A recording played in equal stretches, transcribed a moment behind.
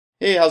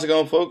Hey, how's it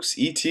going, folks?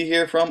 ET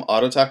here from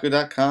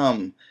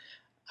Autotaku.com.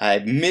 I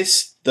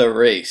missed the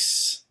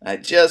race. I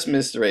just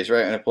missed the race.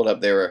 Right when I pulled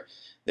up, they were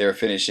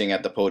finishing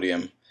at the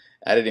podium.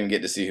 I didn't even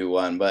get to see who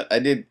won, but I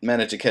did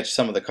manage to catch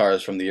some of the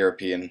cars from the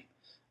European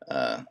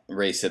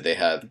race that they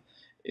had.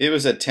 It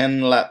was a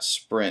 10-lap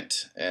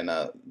sprint, and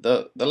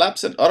the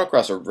laps at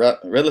autocross are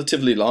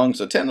relatively long,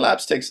 so 10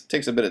 laps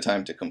takes a bit of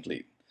time to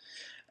complete.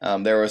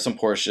 There were some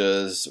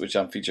Porsches, which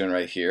I'm featuring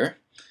right here.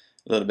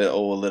 A little bit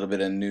old, a little bit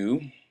of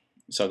new.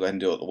 So I'll go ahead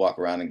and do a walk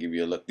around and give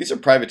you a look. These are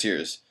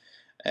privateers,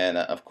 and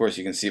of course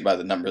you can see by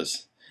the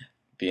numbers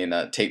being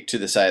taped to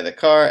the side of the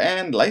car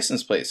and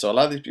license plates. So a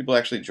lot of these people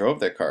actually drove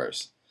their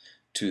cars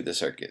to the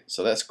circuit.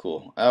 So that's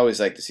cool. I always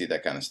like to see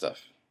that kind of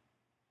stuff.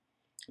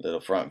 Little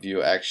front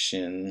view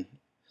action,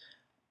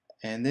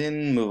 and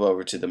then move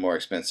over to the more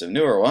expensive,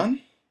 newer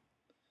one.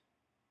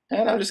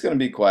 And I'm just going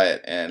to be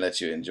quiet and let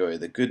you enjoy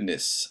the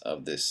goodness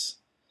of this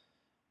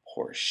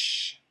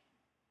Porsche.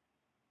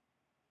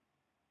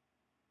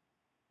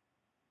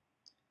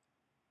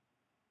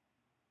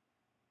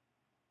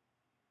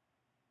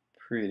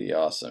 Pretty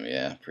awesome,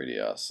 yeah, pretty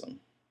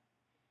awesome.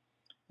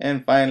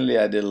 And finally,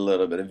 I did a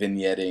little bit of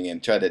vignetting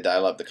and tried to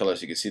dial up the color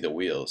so you can see the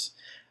wheels.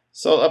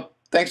 So,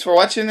 thanks for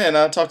watching, and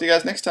I'll talk to you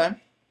guys next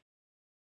time.